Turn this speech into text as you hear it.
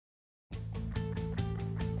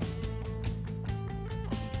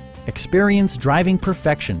Experience driving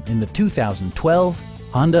perfection in the 2012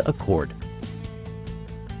 Honda Accord.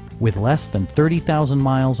 With less than 30,000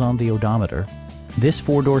 miles on the odometer, this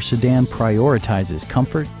four-door sedan prioritizes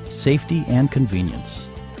comfort, safety, and convenience.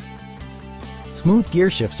 Smooth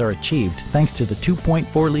gear shifts are achieved thanks to the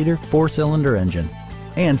 2.4-liter four-cylinder engine.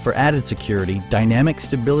 And for added security, dynamic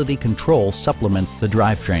stability control supplements the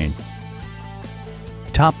drivetrain.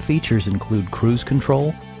 Top features include cruise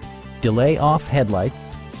control, delay-off headlights,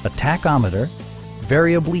 a tachometer,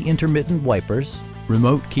 variably intermittent wipers,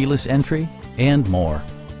 remote keyless entry, and more.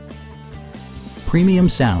 Premium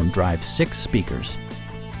sound drives 6 speakers,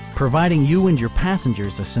 providing you and your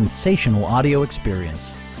passengers a sensational audio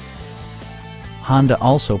experience. Honda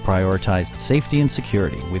also prioritized safety and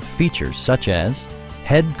security with features such as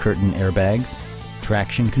head curtain airbags,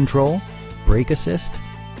 traction control, brake assist,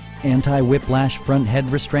 anti-whiplash front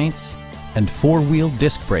head restraints, and 4-wheel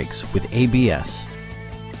disc brakes with ABS.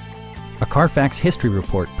 A Carfax history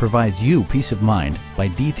report provides you peace of mind by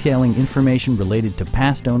detailing information related to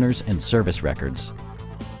past owners and service records.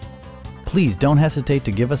 Please don't hesitate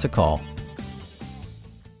to give us a call.